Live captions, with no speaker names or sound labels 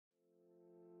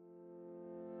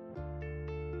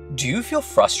Do you feel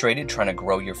frustrated trying to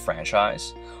grow your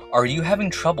franchise? Are you having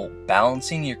trouble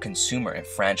balancing your consumer and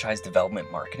franchise development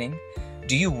marketing?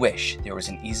 Do you wish there was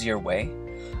an easier way?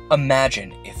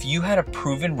 Imagine if you had a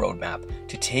proven roadmap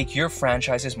to take your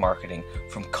franchise's marketing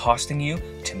from costing you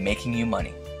to making you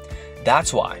money.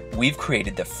 That's why we've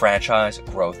created the Franchise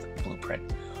Growth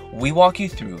Blueprint. We walk you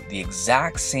through the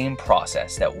exact same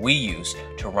process that we use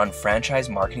to run franchise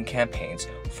marketing campaigns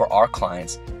for our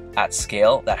clients at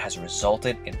scale that has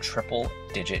resulted in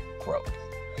triple-digit growth.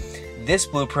 This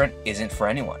blueprint isn't for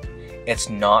anyone. It's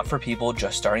not for people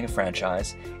just starting a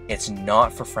franchise. It's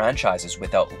not for franchises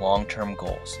without long-term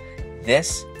goals.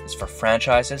 This is for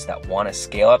franchises that want to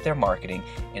scale up their marketing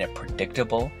in a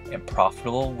predictable and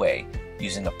profitable way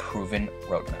using a proven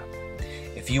roadmap.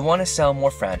 If you want to sell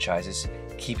more franchises,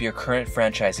 keep your current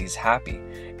franchisees happy,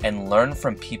 and learn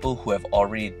from people who have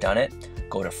already done it,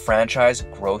 go to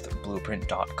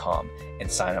franchisegrowthblueprint.com and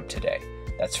sign up today.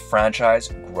 That's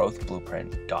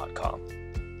franchisegrowthblueprint.com.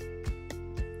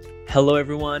 Hello,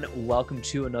 everyone. Welcome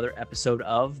to another episode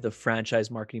of the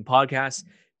Franchise Marketing Podcast.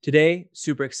 Today,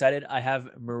 super excited. I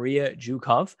have Maria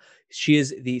Joukov. She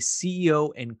is the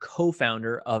CEO and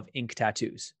co-founder of Ink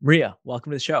Tattoos. Maria,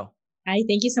 welcome to the show. Hi,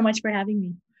 thank you so much for having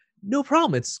me. No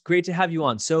problem. It's great to have you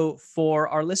on. So for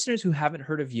our listeners who haven't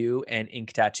heard of you and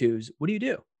Ink Tattoos, what do you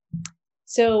do?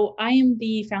 So I am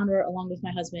the founder, along with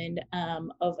my husband,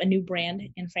 of a new brand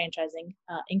in franchising,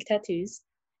 Ink Tattoos.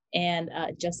 And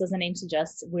just as the name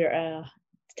suggests, we're a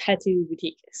tattoo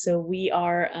boutique. So we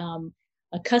are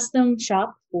a custom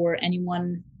shop for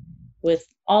anyone with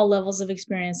all levels of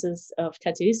experiences of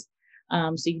tattoos.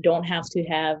 So you don't have to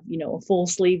have, a full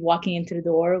sleeve walking into the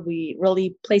door. We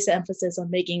really place the emphasis on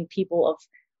making people of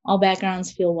all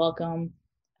backgrounds feel welcome.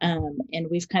 And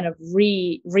we've kind of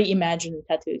reimagined the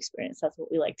tattoo experience. That's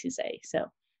what we like to say. So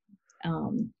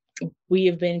we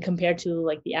have been compared to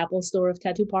like the Apple store of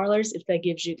tattoo parlors, if that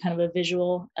gives you kind of a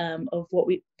visual of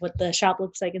what the shop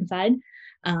looks like inside.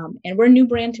 And we're a new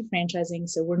brand to franchising.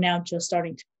 So we're now just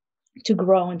starting to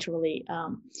grow and to really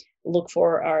look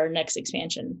for our next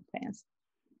expansion plans.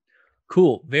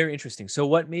 Cool. Very interesting. So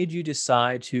what made you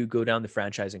decide to go down the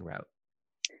franchising route?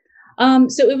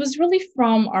 So it was really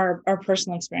from our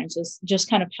personal experiences, just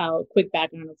kind of quick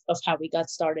background of how we got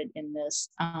started in this.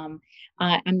 I'm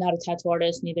not a tattoo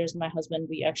artist, neither is my husband.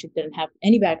 We actually didn't have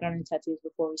any background in tattoos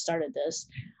before we started this.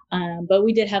 But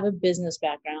we did have a business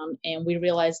background, and we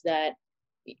realized that,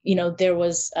 there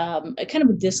was a kind of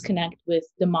a disconnect with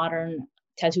the modern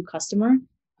tattoo customer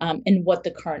and what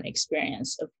the current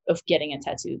experience of getting a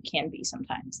tattoo can be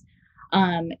sometimes.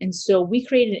 And so we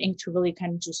created Ink to really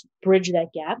kind of just bridge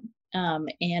that gap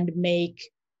and make,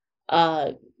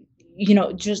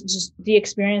 just the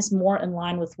experience more in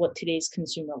line with what today's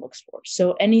consumer looks for.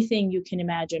 So anything you can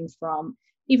imagine, from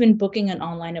even booking an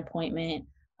online appointment,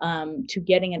 to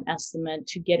getting an estimate,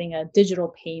 to getting a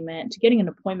digital payment, to getting an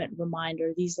appointment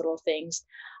reminder, these little things,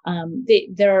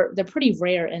 they're pretty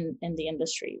rare in the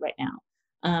industry right now.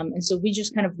 And so we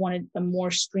just kind of wanted a more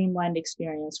streamlined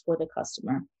experience for the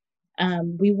customer.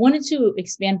 We wanted to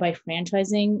expand by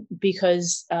franchising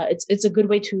because it's a good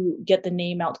way to get the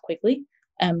name out quickly.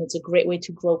 It's a great way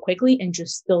to grow quickly and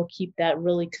just still keep that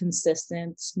really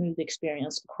consistent, smooth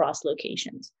experience across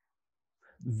locations.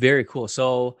 Very cool.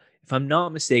 So if I'm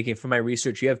not mistaken, from my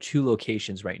research, you have 2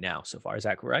 locations right now so far. Is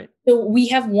that correct? So we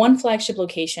have one flagship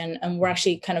location, and we're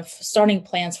actually kind of starting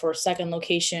plans for a second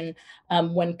location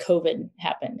when COVID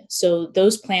happened. So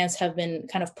those plans have been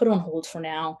kind of put on hold for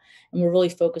now, and we're really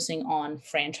focusing on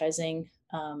franchising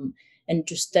and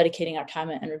just dedicating our time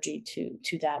and energy to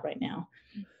that right now.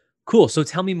 Cool. So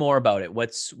tell me more about it.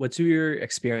 What's your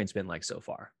experience been like so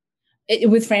far?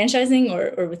 With franchising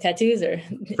or with tattoos or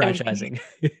Franchising?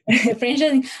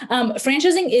 Franchising.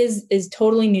 Franchising is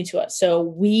totally new to us. So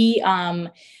we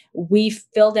got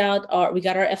our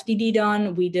FDD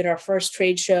done. We did our first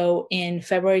trade show in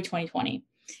February 2020.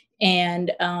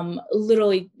 And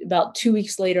literally about 2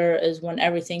 weeks later is when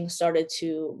everything started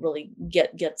to really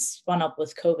get spun up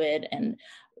with COVID, and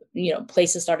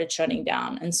places started shutting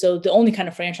down. And so the only kind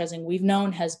of franchising we've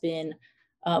known has been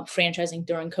franchising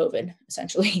during COVID,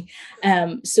 essentially.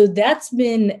 So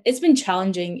it's been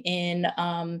challenging in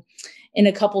a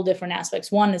couple different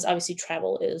aspects. One is obviously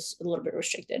travel is a little bit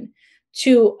restricted.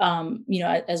 2,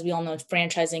 as we all know,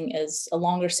 franchising is a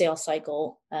longer sales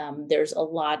cycle. There's a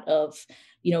lot of,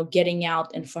 getting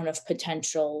out in front of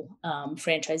potential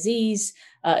franchisees.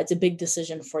 It's a big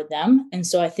decision for them. And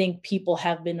so I think people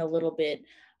have been a little bit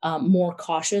more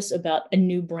cautious about a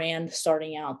new brand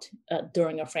starting out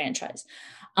during a franchise.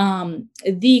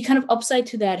 The kind of upside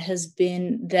to that has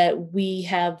been that we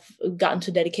have gotten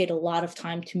to dedicate a lot of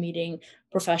time to meeting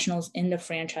professionals in the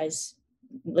franchise,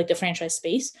 like the franchise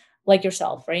space, like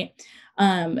yourself, right?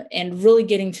 And really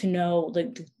getting to know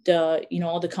the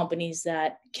all the companies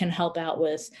that can help out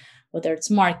with whether it's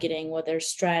marketing, whether it's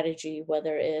strategy,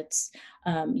 whether it's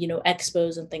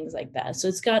expos and things like that. So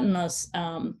it's gotten us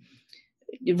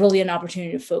really an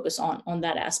opportunity to focus on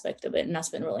that aspect of it, and that's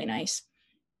been really nice.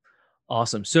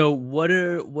 Awesome. So what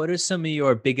are some of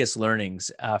your biggest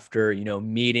learnings after,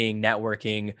 meeting,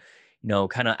 networking,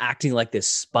 kind of acting like this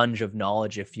sponge of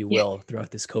knowledge, if you will,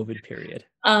 throughout this COVID period?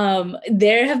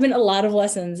 There have been a lot of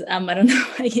lessons. I don't know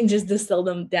if I can just distill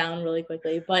them down really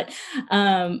quickly, but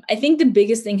I think the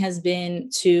biggest thing has been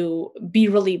to be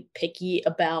really picky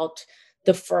about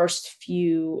the first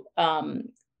few,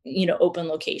 open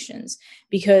locations,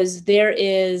 because there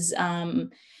is,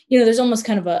 there's almost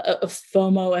kind of a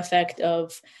FOMO effect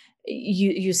of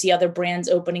you see other brands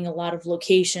opening a lot of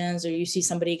locations, or you see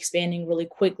somebody expanding really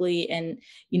quickly, and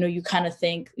you kind of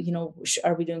think,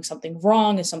 are we doing something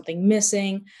wrong, is something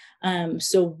missing?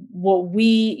 So what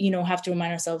we have to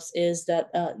remind ourselves is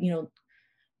that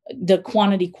the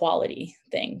quantity quality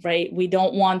thing, right? We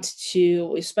don't want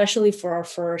to, especially for our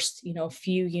first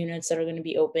few units that are going to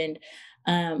be opened,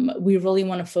 we really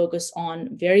want to focus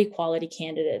on very quality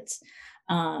candidates.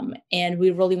 And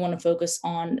we really want to focus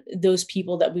on those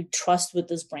people that we trust with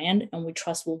this brand, and we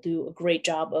trust will do a great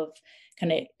job of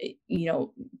kind of,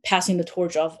 passing the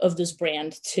torch of this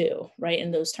brand too, right?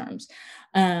 In those terms.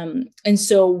 And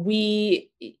so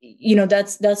we,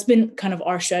 that's been kind of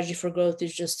our strategy for growth,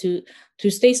 is just to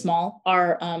stay small.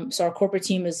 So our corporate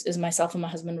team is myself and my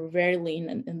husband. We're very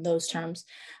lean in those terms.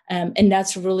 And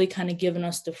that's really kind of given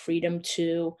us the freedom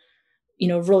to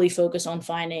really focus on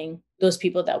finding those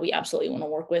people that we absolutely want to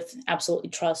work with, absolutely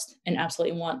trust, and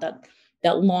absolutely want that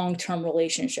long-term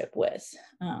relationship with.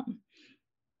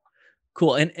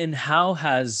 Cool. And how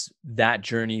has that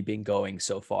journey been going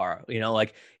so far?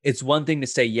 Like, it's one thing to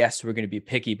say, yes, we're going to be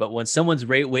picky, but when someone's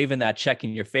waving that check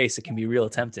in your face, it can be real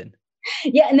tempting.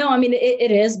 Yeah, no, I mean,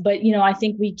 it is, but I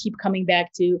think we keep coming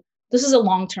back to, this is a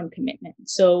long-term commitment.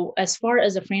 So as far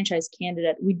as a franchise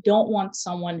candidate, we don't want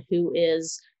someone who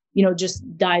is,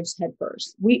 just dives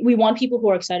headfirst. We want people who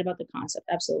are excited about the concept.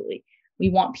 Absolutely. We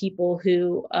want people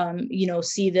who,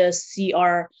 see this, see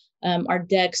our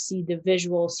deck, see the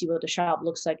visual, see what the shop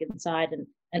looks like inside,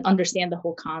 and understand the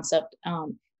whole concept,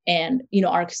 and,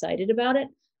 are excited about it.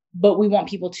 But we want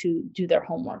people to do their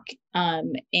homework.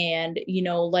 And,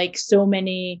 like so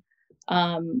many,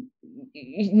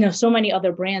 so many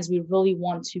other brands, we really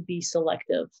want to be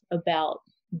selective about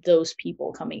those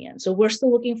people coming in. So we're still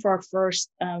looking for our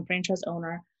first franchise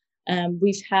owner.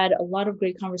 We've had a lot of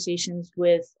great conversations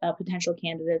with potential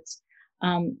candidates.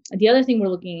 The other thing we're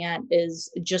looking at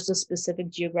is just a specific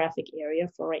geographic area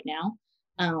for right now,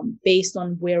 based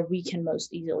on where we can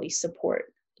most easily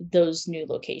support those new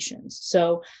locations.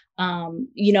 So,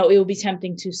 it would be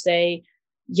tempting to say,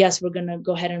 yes, we're going to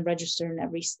go ahead and register in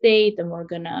every state, and we're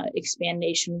going to expand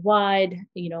nationwide,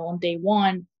 on day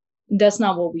one. That's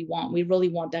not what we want. We really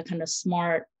want that kind of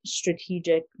smart,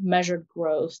 strategic, measured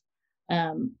growth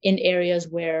in areas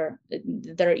that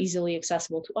are easily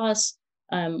accessible to us,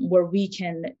 where we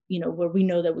can, where we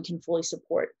know that we can fully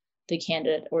support the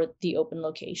candidate or the open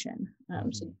location.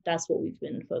 So that's what we've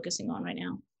been focusing on right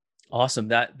now. Awesome.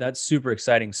 That's super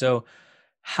exciting. So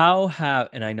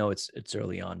and I know it's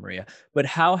early on, Maria, but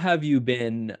how have you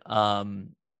been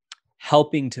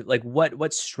helping to, like,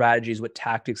 what strategies, what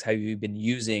tactics have you been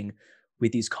using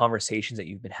with these conversations that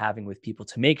you've been having with people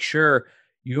to make sure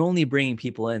you're only bringing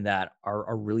people in that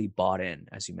are really bought in,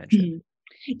 as you mentioned? Mhm.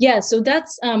 Yeah, so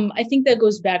that's I think that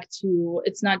goes back to,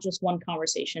 it's not just one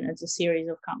conversation, it's a series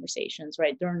of conversations,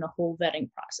 right, during the whole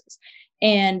vetting process.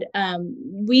 And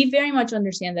we very much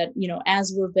understand that,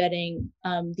 as we're vetting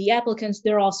the applicants,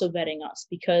 they're also vetting us,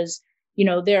 because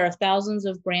there are thousands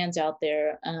of brands out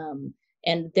there,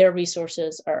 and their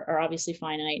resources are obviously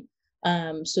finite.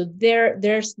 So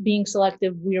they're being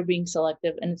selective, we're being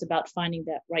selective, and it's about finding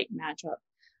that right matchup.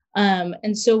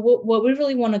 And so what we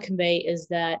really want to convey is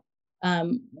that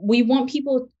we want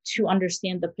people to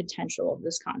understand the potential of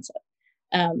this concept.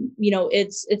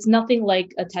 It's nothing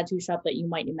like a tattoo shop that you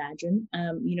might imagine.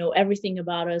 Everything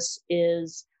about us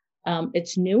is,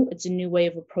 it's new. It's a new way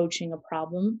of approaching a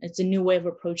problem. It's a new way of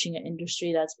approaching an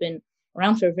industry that's been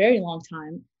around for a very long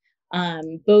time,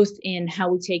 both in how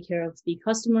we take care of the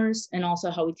customers and also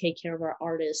how we take care of our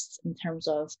artists, in terms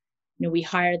of, we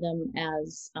hire them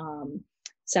as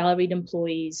salaried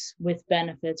employees with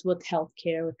benefits, with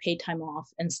healthcare, with paid time off,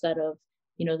 instead of,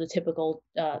 the typical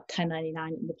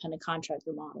 1099 independent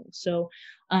contractor model. So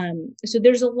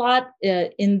there's a lot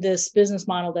in this business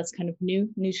model that's kind of new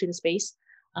to the space.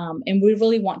 And we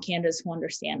really want candidates who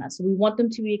understand that. So we want them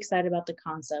to be excited about the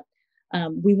concept.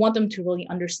 We want them to really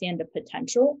understand the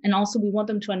potential. And also we want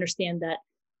them to understand that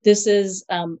this is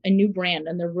a new brand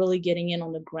and they're really getting in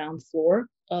on the ground floor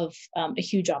of a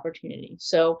huge opportunity.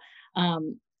 So,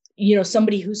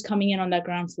 somebody who's coming in on that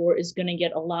ground floor is going to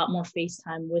get a lot more face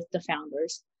time with the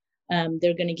founders.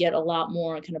 They're going to get a lot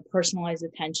more kind of personalized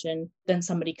attention than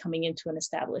somebody coming into an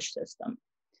established system.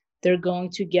 They're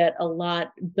going to get a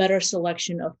lot better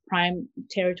selection of prime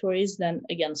territories than,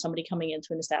 again, somebody coming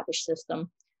into an established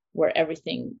system where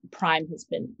everything prime has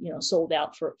been, sold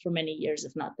out for many years,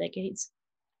 if not decades.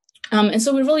 And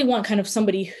so we really want kind of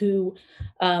somebody who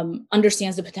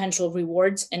understands the potential of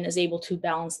rewards and is able to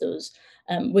balance those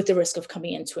with the risk of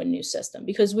coming into a new system,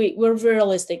 because we're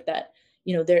realistic that,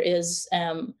 there is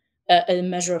a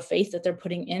measure of faith that they're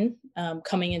putting in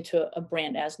coming into a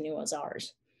brand as new as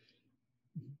ours.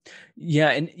 Yeah,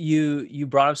 and you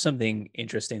brought up something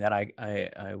interesting that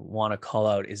I want to call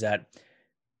out, is that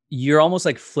you're almost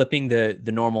like flipping the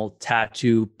normal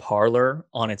tattoo parlor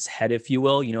on its head, if you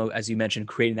will, as you mentioned,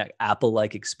 creating that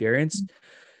Apple-like experience.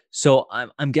 So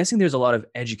I'm guessing there's a lot of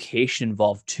education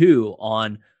involved too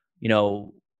on,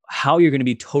 how you're going to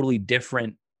be totally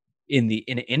different in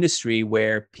an industry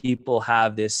where people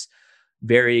have this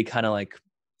very kind of like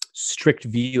strict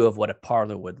view of what a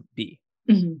parlor would be.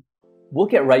 Mm-hmm. We'll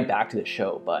get right back to the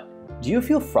show, but do you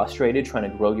feel frustrated trying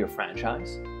to grow your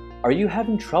franchise? Are you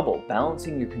having trouble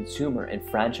balancing your consumer and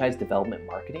franchise development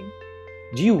marketing?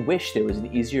 Do you wish there was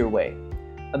an easier way?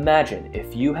 Imagine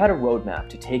if you had a roadmap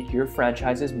to take your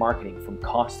franchise's marketing from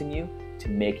costing you to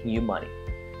making you money.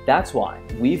 That's why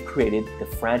we've created the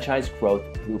Franchise Growth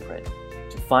Blueprint.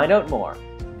 To find out more,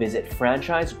 visit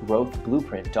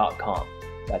franchisegrowthblueprint.com.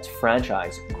 That's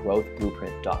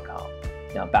franchisegrowthblueprint.com.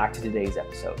 Now back to today's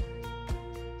episode.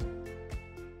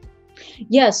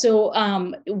 Yeah, so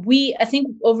I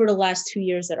think over the last 2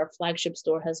 years that our flagship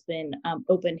store has been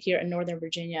open here in Northern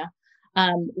Virginia,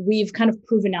 we've kind of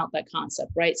proven out that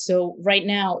concept, right? So right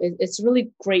now, it's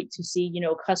really great to see,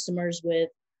 customers with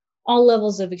all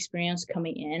levels of experience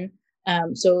coming in.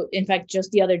 So in fact,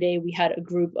 just the other day, we had a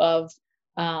group of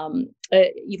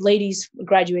ladies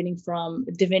graduating from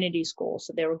divinity school.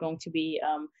 So they were going to be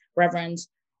reverends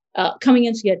coming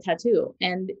in to get a tattoo.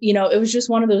 And, it was just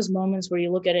one of those moments where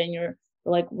you look at it and you're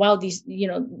like, wow,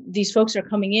 these folks are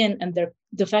coming in, and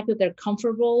the fact that they're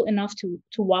comfortable enough to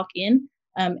walk in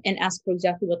and ask for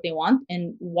exactly what they want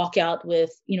and walk out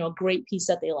with, a great piece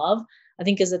that they love, I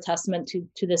think is a testament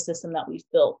to the system that we've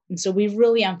built. And so we've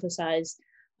really emphasized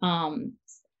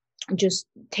just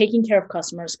taking care of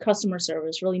customers, customer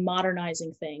service, really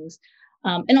modernizing things.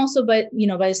 And also, by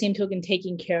the same token,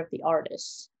 taking care of the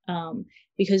artists.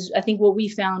 Because I think what we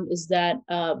found is that,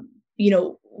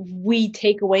 we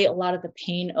take away a lot of the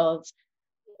pain of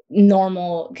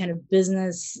normal kind of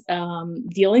business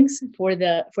dealings for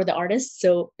the artists.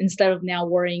 So instead of now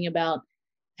worrying about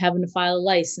having to file a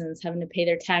license, having to pay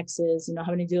their taxes,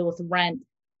 having to deal with rent,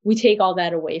 we take all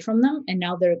that away from them. And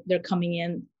now they're coming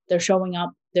in, they're showing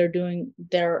up, they're doing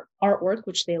their artwork,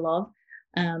 which they love.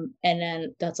 And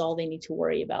then that's all they need to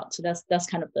worry about. So that's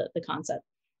kind of the concept.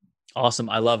 Awesome.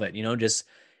 I love it. Just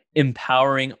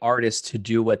empowering artists to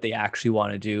do what they actually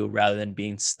want to do rather than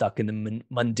being stuck in the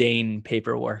mundane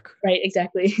paperwork. Right.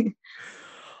 Exactly.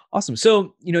 Awesome.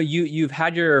 So, you've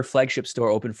had your flagship store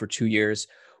open for 2 years.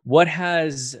 What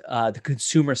has the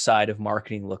consumer side of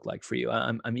marketing look like for you?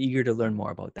 I'm eager to learn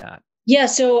more about that. Yeah,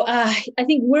 so I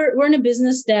think we're in a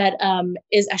business that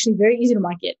is actually very easy to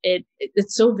market.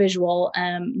 It's so visual.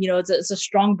 It's a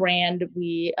strong brand.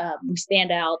 We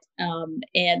stand out,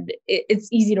 and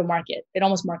it's easy to market. It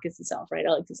almost markets itself, right? I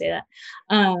like to say that.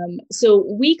 So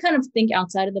we kind of think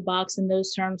outside of the box in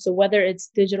those terms. So whether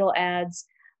it's digital ads,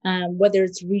 whether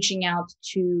it's reaching out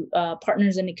to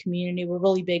partners in the community, we're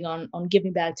really big on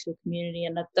giving back to the community,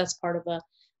 and that's part of a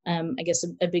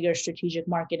bigger strategic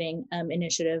marketing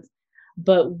initiative.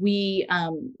 But we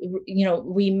do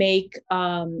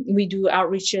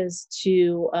outreaches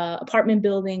to apartment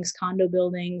buildings, condo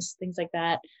buildings, things like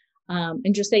that,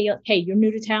 and just say, hey, you're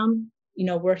new to town,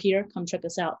 we're here, come check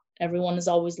us out. Everyone is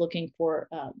always looking for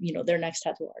their next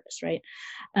tattoo artist, right?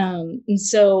 And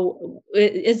so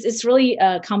it's really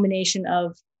a combination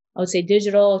of, I would say,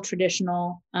 digital,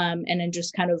 traditional, and then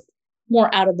just kind of more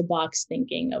out of the box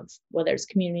thinking of whether it's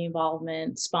community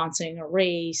involvement, sponsoring a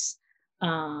race,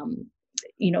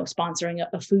 sponsoring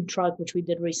a food truck, which we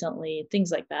did recently,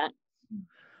 things like that.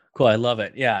 Cool. I love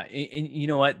it. Yeah. And you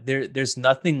know what? There's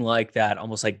nothing like that,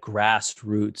 almost like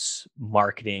grassroots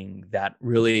marketing that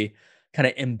really kind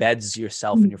of embeds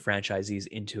yourself and your franchisees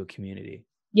into a community.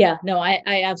 Yeah, no, I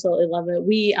absolutely love it.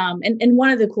 We and one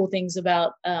of the cool things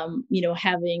about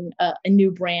having a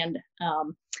new brand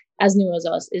as new as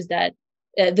us is that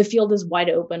the field is wide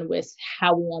open with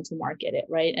how we want to market it,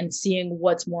 right? And seeing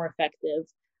what's more effective.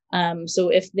 So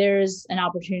if there's an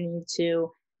opportunity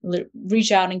to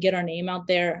reach out and get our name out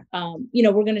there,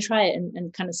 we're going to try it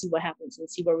and kind of see what happens and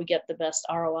see where we get the best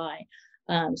ROI.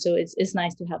 So it's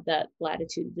nice to have that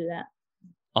latitude to do that.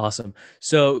 Awesome.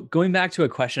 So going back to a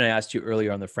question I asked you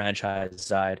earlier on the franchise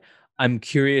side, I'm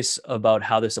curious about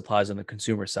how this applies on the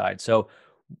consumer side. So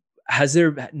has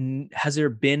there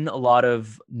been a lot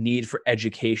of need for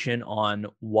education on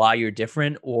why you're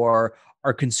different, or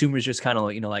are consumers just kind of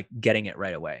like getting it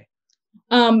right away?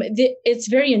 It's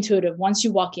very intuitive once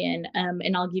you walk in.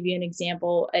 And I'll give you an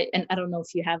example. And I don't know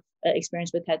if you have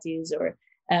experience with tattoos or,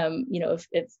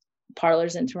 if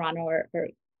parlors in Toronto are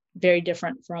very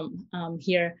different from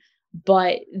here.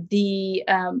 But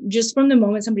just from the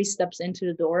moment somebody steps into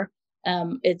the door,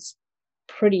 it's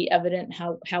pretty evident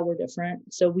how we're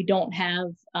different. So we don't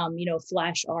have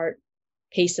flash art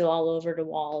pasted all over the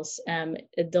walls.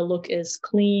 The look is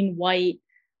clean, white,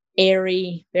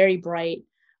 airy, very bright,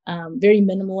 very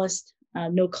minimalist,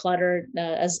 no clutter,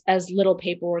 as little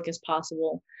paperwork as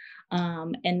possible.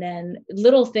 And then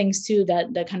little things too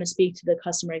that kind of speak to the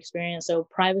customer experience. So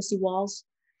privacy walls,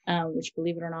 which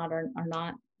believe it or not are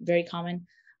not very common.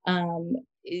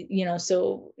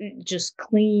 So just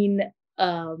clean,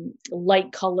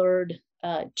 light colored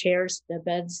chairs, the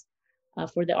beds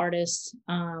for the artists,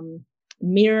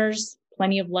 mirrors,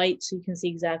 plenty of light so you can see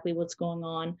exactly what's going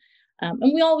on.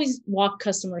 And we always walk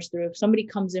customers through. If somebody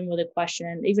comes in with a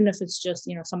question, even if it's just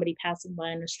somebody passing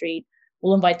by on the street,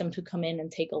 we'll invite them to come in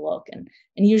and take a look. And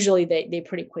usually they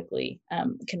pretty quickly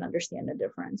can understand the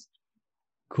difference.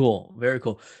 Cool. Very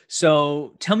cool.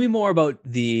 So tell me more about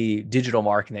the digital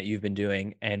marketing that you've been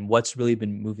doing and what's really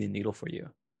been moving the needle for you.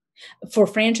 For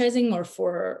franchising or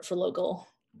for local?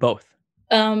 Both.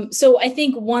 So I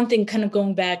think one thing, kind of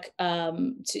going back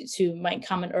to my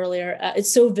comment earlier,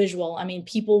 it's so visual. I mean,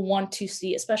 people want to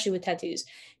see, especially with tattoos,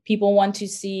 people want to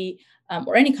see,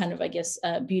 or any kind of, I guess,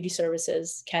 beauty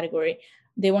services category.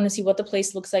 They want to see what the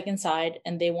place looks like inside,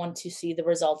 and they want to see the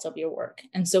results of your work.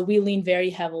 And so we lean very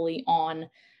heavily on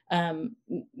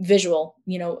visual.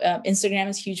 Instagram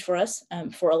is huge for us.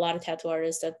 For a lot of tattoo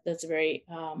artists, that's a very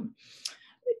kind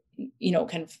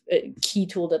of a key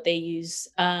tool that they use.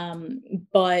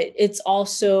 But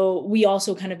we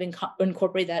also kind of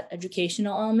incorporate that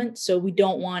educational element. So we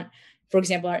don't want, for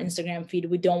example, our Instagram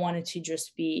feed, we don't want it to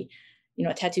just be,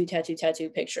 a tattoo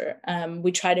picture.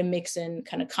 We try to mix in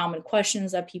kind of common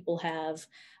questions that people have,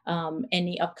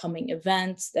 any upcoming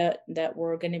events that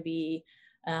we're going to be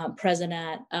present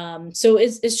at. So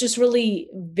it's just really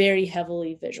very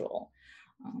heavily visual.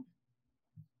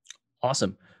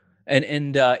 Awesome.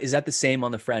 And is that the same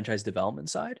on the franchise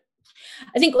development side?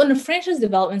 I think on the franchise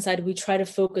development side, we try to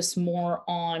focus more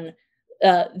on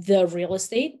the real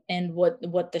estate and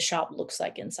what the shop looks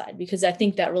like inside, because I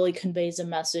think that really conveys a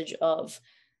message of,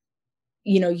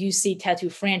 you see tattoo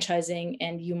franchising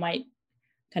and you might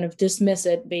kind of dismiss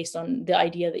it based on the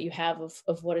idea that you have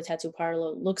of what a tattoo parlor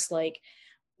looks like.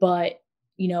 But,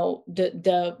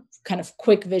 the kind of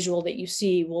quick visual that you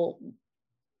see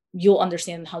you'll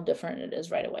understand how different it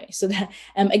is right away. So that,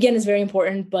 again, is very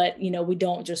important, but, we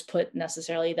don't just put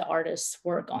necessarily the artist's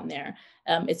work on there.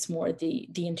 It's more the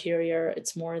interior,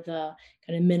 it's more the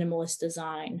kind of minimalist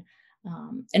design.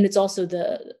 And it's also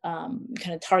the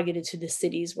kind of targeted to the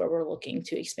cities where we're looking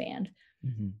to expand.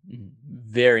 Mm-hmm, mm-hmm.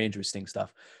 Very interesting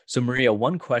stuff. So Maria,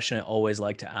 one question I always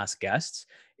like to ask guests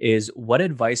is, what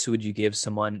advice would you give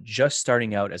someone just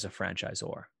starting out as a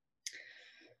franchisor?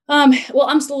 Well,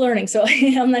 I'm still learning, so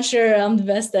I'm not sure I'm the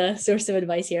best source of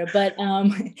advice here, but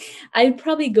I'd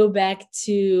probably go back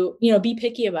to, be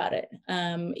picky about it.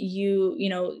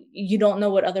 You don't know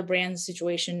what other brands'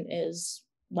 situation is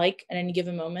like at any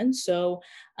given moment. So,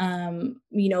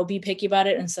 be picky about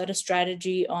it and set a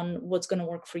strategy on what's going to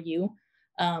work for you,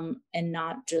 and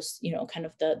not just, kind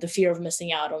of the fear of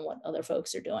missing out on what other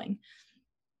folks are doing.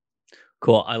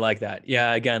 Cool. I like that.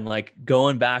 Yeah. Again, like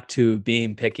going back to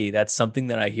being picky, that's something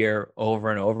that I hear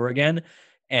over and over again.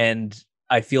 And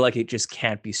I feel like it just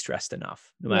can't be stressed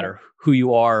enough, no Yeah. matter who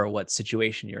you are or what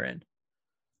situation you're in.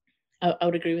 I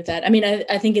would agree with that. I mean,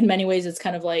 I think in many ways it's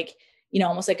kind of like,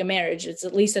 almost like a marriage. It's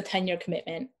at least a 10-year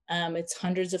commitment. It's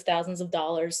hundreds of thousands of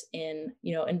dollars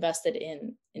invested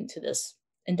into this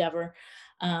endeavor.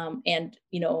 and,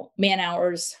 man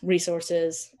hours,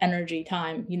 resources, energy,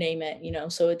 time, you name it,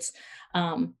 so it's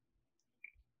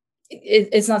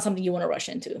not something you want to rush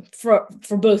into for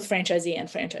both franchisee and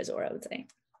franchisor, I would say.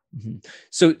 Mm-hmm.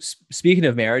 So speaking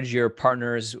of marriage, you're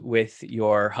partners with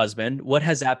your husband. What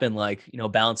has that been like,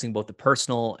 balancing both the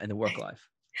personal and the work life?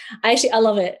 I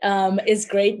love it. It's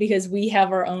great because we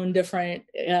have our own different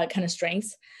kind of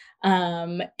strengths.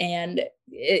 And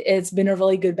it's been a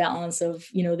really good balance of,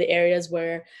 the areas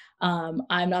where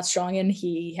I'm not strong in,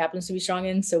 he happens to be strong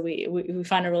in. So we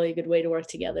find a really good way to work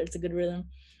together. It's a good rhythm.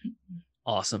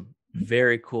 Awesome.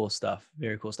 Very cool stuff.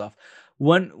 Very cool stuff.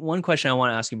 One question I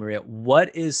want to ask you, Maria,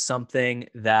 what is something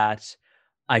that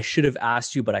I should have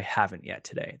asked you, but I haven't yet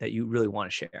today that you really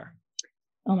want to share?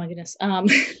 Oh my goodness. Well,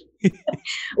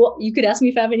 you could ask me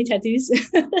if I have any tattoos.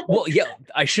 Well, yeah,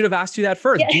 I should have asked you that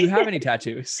first. Yeah. Do you have any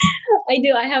tattoos? I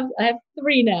do. I have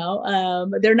 3 now.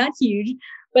 They're not huge,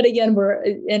 but again,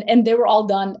 and they were all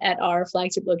done at our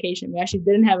flagship location. We actually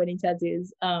didn't have any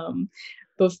tattoos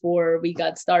before we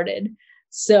got started.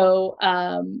 So,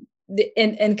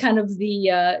 and kind of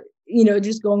the,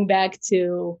 just going back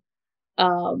to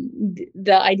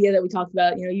the idea that we talked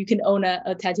about, you can own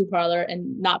a tattoo parlor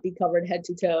and not be covered head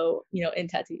to toe, in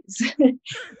tattoos.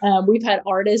 We've had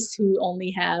artists who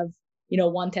only have,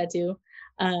 1 tattoo.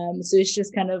 So it's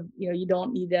just kind of, you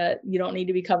don't need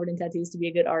to be covered in tattoos to be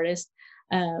a good artist.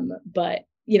 But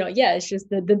it's just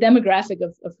the demographic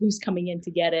of who's coming in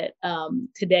to get it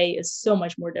today is so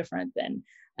much more different than,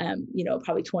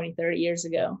 probably 20, 30 years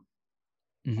ago.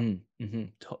 Mm-hmm, mm-hmm.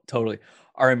 Totally.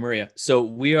 All right, Maria. So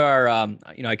we are,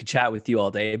 I could chat with you all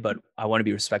day, but I want to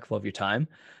be respectful of your time.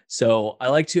 So I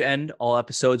like to end all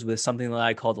episodes with something that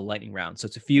I call the lightning round. So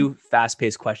it's a few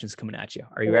fast-paced questions coming at you.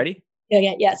 Are you ready?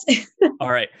 Yeah. Yes.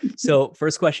 All right. So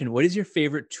first question, what is your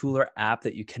favorite tool or app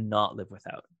that you cannot live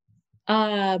without?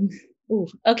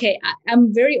 Okay.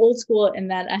 I'm very old school in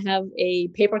that I have a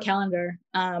paper calendar.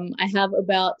 I have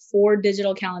about 4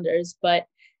 digital calendars, but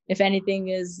if anything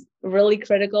is really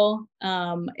critical,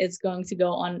 it's going to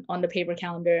go on the paper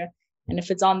calendar. And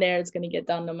if it's on there, it's going to get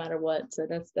done no matter what. So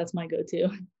that's my go-to.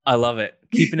 I love it.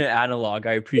 Keeping it analog.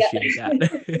 I appreciate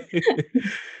that.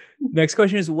 Next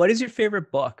question is, what is your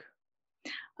favorite book?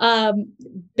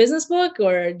 Business book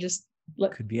or just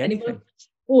could be anything.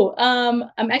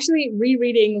 I'm actually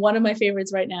rereading one of my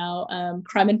favorites right now,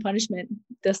 Crime and Punishment,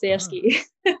 Dostoevsky.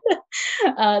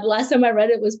 The last time I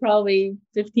read it was probably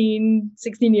 15,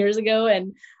 16 years ago,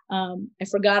 and I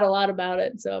forgot a lot about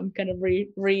it. So I'm kind of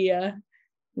reacquainting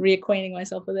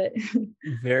myself with it.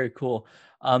 Very cool.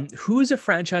 Who is a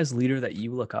franchise leader that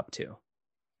you look up to?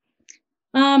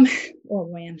 Oh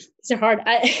man, these are hard.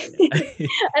 I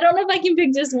don't know if I can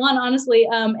pick just one, honestly.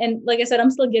 And like I said,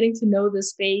 I'm still getting to know the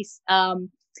space.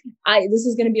 This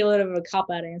is going to be a little bit of a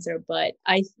cop-out answer, but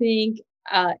I think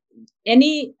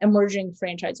any emerging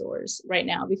franchisors right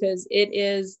now, because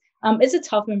it's a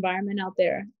tough environment out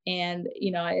there. And,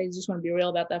 I just want to be real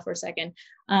about that for a second.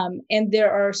 And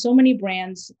there are so many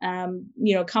brands,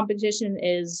 competition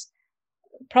is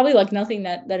probably like nothing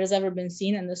that has ever been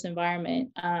seen in this environment.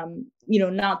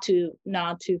 Not to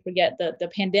forget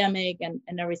the pandemic and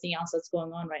everything else that's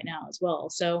going on right now as well.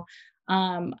 So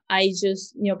I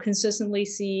just, consistently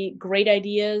see great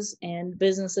ideas and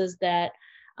businesses that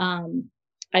I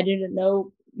didn't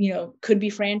know, could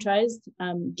be franchised,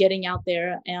 getting out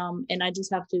there. And I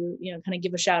just have to, kind of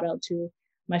give a shout out to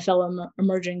my fellow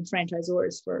emerging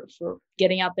franchisors for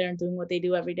getting out there and doing what they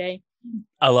do every day.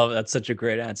 I love it. That's such a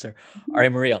great answer. All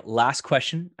right, Maria, last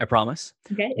question, I promise.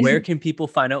 Okay. Where can people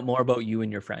find out more about you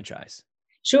and your franchise?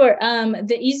 Sure.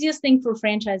 The easiest thing for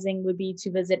franchising would be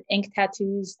to visit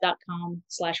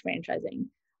inktattoos.com/franchising.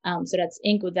 So that's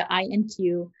ink with the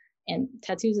INQ, and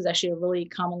tattoos is actually a really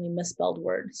commonly misspelled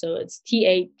word. So it's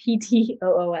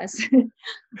TATTOOS.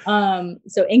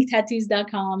 So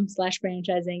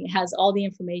inktattoos.com/franchising has all the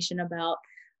information about,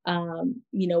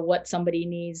 what somebody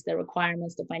needs, the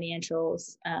requirements, the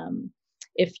financials.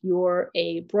 If you're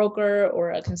a broker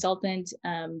or a consultant,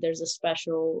 there's a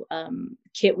special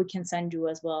kit we can send you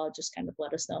as well. Just kind of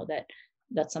let us know that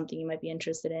that's something you might be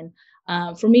interested in.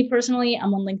 For me personally,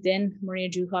 I'm on LinkedIn, Maria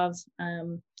Joukov.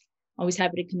 Always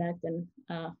happy to connect and,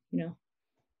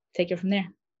 take it from there.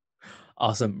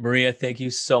 Awesome. Maria, thank you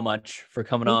so much for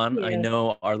coming on. I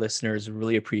know our listeners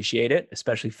really appreciate it,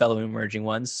 especially fellow emerging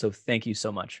ones. So thank you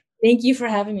so much. Thank you for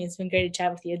having me. It's been great to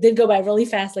chat with you. It did go by really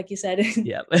fast, like you said.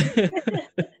 Yeah.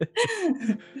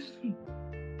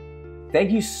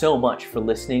 Thank you so much for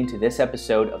listening to this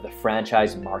episode of the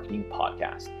Franchise Marketing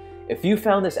Podcast. If you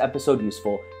found this episode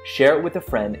useful, share it with a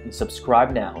friend and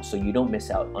subscribe now so you don't miss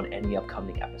out on any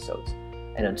upcoming episodes.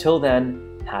 And until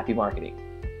then, happy marketing.